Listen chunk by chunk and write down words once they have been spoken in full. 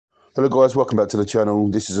Hello guys, welcome back to the channel.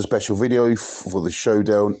 This is a special video for the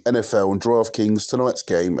Showdown NFL and DraftKings tonight's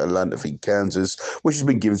game, Atlanta v Kansas, which has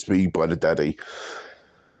been given to me by the daddy.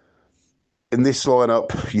 In this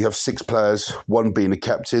lineup, you have 6 players, one being the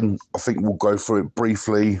captain. I think we'll go through it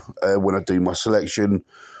briefly when I do my selection.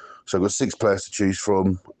 So I've got 6 players to choose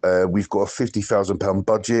from. We've got a £50,000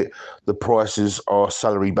 budget. The prices are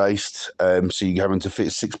salary based, so you're having to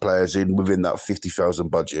fit 6 players in within that 50,000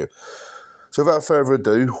 budget. So without further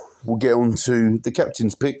ado, we'll get on to the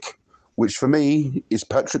captain's pick, which for me is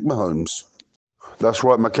Patrick Mahomes. That's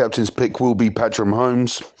right, my captain's pick will be Patrick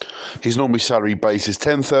Mahomes. His normally salary base is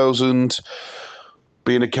 10,000.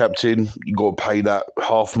 Being a captain, you got to pay that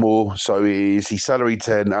half more. So he's salary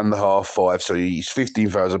 10 and the half 5. So he's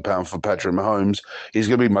 £15,000 for Patrick Mahomes. He's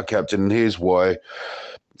going to be my captain, and here's why.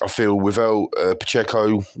 I feel without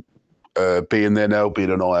Pacheco being there now,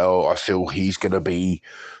 being an IR, I feel he's going to be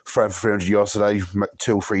throwing for 300 yards today,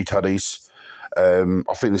 2 or 3 tutties.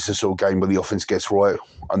 I think this is the sort of game where the offense gets right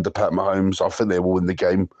under Pat Mahomes. I think they will win the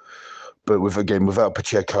game. But without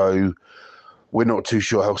Pacheco, we're not too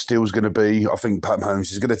sure how Steele's going to be. I think Pat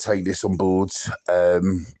Mahomes is going to take this on board.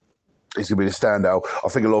 He's going to be the standout. I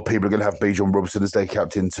think a lot of people are going to have Bijan Robinson as their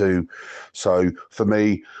captain too. So for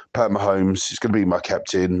me, Pat Mahomes is going to be my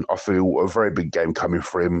captain. I feel a very big game coming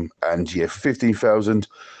for him. And yeah, 15,000,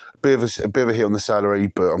 a bit of a hit on the salary,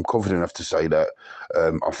 but I'm confident enough to say that I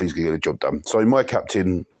think he's going to get the job done. So my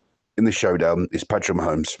captain in the showdown is Patrick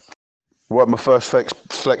Mahomes. Right, my first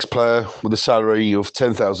flex player with a salary of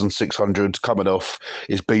 10,600 coming off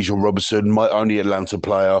is Bijan Robinson, my only Atlanta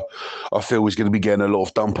player. I feel he's going to be getting a lot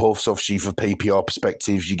of dump offs. Obviously, for PPR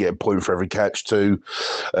perspectives, you get a point for every catch too.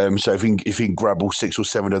 So if he can grab all 6 or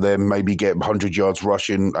 7 of them, maybe get 100 yards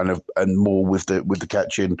rushing and more with the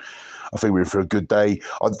catching, I think we're in for a good day.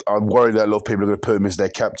 I'm worried that a lot of people are going to put him as their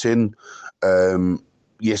captain.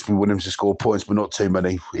 Yes, we want him to score points, but not too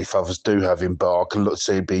many if others do have him. But I can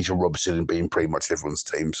see Bijan Robinson being pretty much everyone's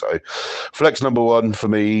team. So flex number 1 for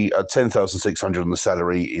me at 10,600 on the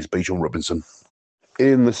salary is Bijan Robinson.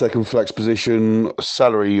 In the second flex position,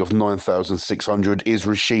 salary of 9,600 is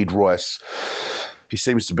Rashid Rice. He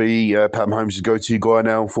seems to be Pat Mahomes' go-to guy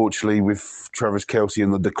now, unfortunately, with Travis Kelce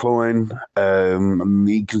in the decline and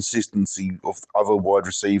the inconsistency of other wide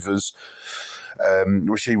receivers.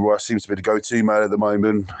 Rashid Rice seems to be the go-to man at the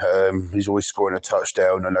moment. He's always scoring a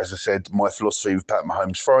touchdown. And as I said, my philosophy with Pat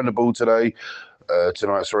Mahomes throwing the ball tonight, I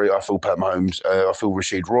feel I feel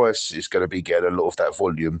Rashid Rice is going to be getting a lot of that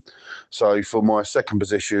volume. So for my second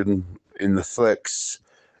position in the flex,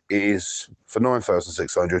 it is for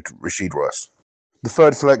 9,600, Rashid Rice. The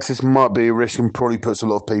third flex, this might be a risk and probably puts a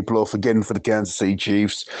lot of people off. Again, for the Kansas City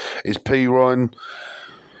Chiefs, is P. Ryan.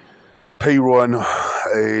 P. Ryan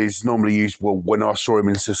is normally used, well, when I saw him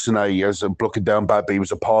in Cincinnati, as a blocking down back, but he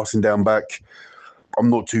was a passing down back.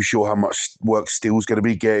 I'm not too sure how much work Steele's going to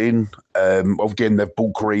be getting. Again, they've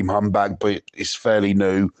brought Kareem Hunt back, but it's fairly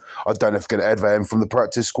new. I don't know if they're going to add him from the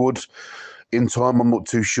practice squad in time. I'm not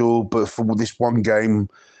too sure. But for this one game,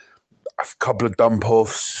 a couple of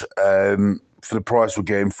dump-offs, for the price we're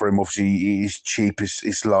getting for him, obviously, he's cheap,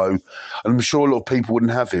 it's low. And I'm sure a lot of people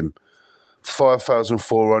wouldn't have him.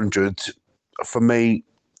 5,400 for me,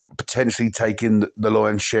 potentially taking the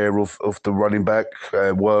lion's share of the running back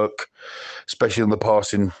work, especially on the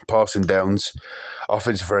passing downs. I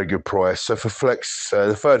think it's a very good price. So for flex,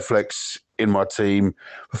 the third flex in my team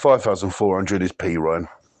for 5,400 is P. Ryan.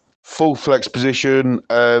 Full flex position.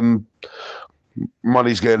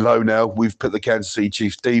 Money's getting low now. We've put the Kansas City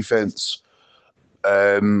Chiefs defense.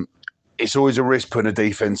 It's always a risk putting a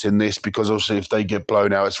defense in this because obviously if they get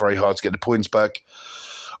blown out, it's very hard to get the points back.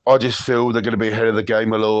 I just feel they're going to be ahead of the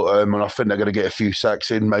game a lot, and I think they're going to get a few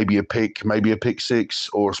sacks in, maybe a pick 6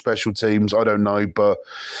 or special teams. I don't know, but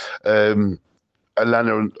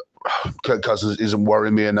Atlanta, Kirk Cousins isn't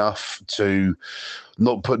worrying me enough to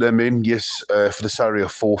not put them in. Yes, for the salary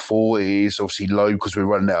of 4-4, it is obviously low because we're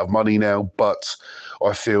running out of money now, but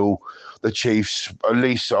I feel the Chiefs, at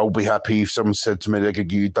least I'll be happy if someone said to me they could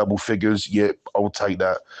give you double figures. Yep, I'll take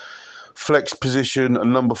that. Flex position,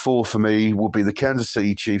 and number 4 for me will be the Kansas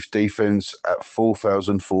City Chiefs defense at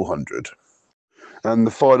 4,400. And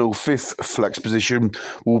the final 5th flex position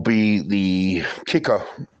will be the kicker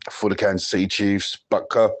for the Kansas City Chiefs,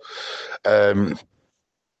 Maca.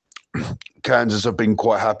 Kansas have been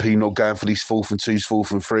quite happy not going for these 4th and 2s,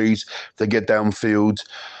 4th and 3s. They get downfield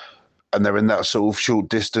and they're in that sort of short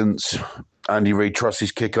distance. Andy Reid trusts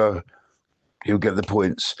his kicker. he'll get the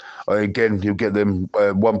points. Again, he'll get them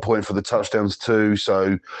 1 point for the touchdowns too.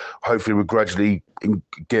 So hopefully we're gradually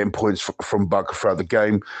getting points from Buck throughout the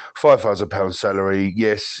game. £5,000 salary.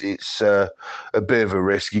 Yes, it's a bit of a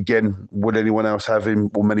risk. Again, would anyone else have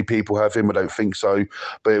him? Or many people have him? I don't think so.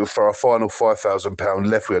 But for our final £5,000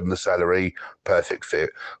 left with the salary, perfect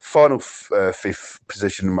fit. Final fifth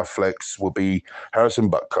position in my flex will be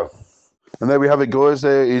Harrison Butker. And there we have it, guys.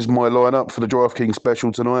 There is my lineup for the DraftKings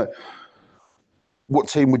special tonight. What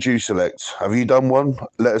team would you select? Have you done one?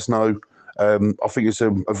 Let us know. I think it's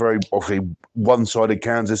a very obviously one-sided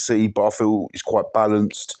Kansas City, but I feel it's quite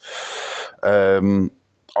balanced. I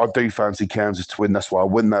do fancy Kansas to win. That's why I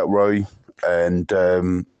win that row. And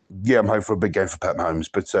yeah, I'm hoping for a big game for Pat Mahomes.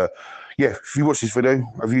 But yeah, if you watch this video,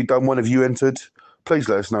 have you done one? Have you entered? Please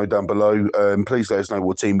let us know down below. Please let us know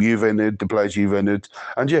what team you've entered, the players you've entered.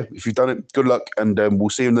 And yeah, if you've done it, good luck. And we'll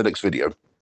see you in the next video.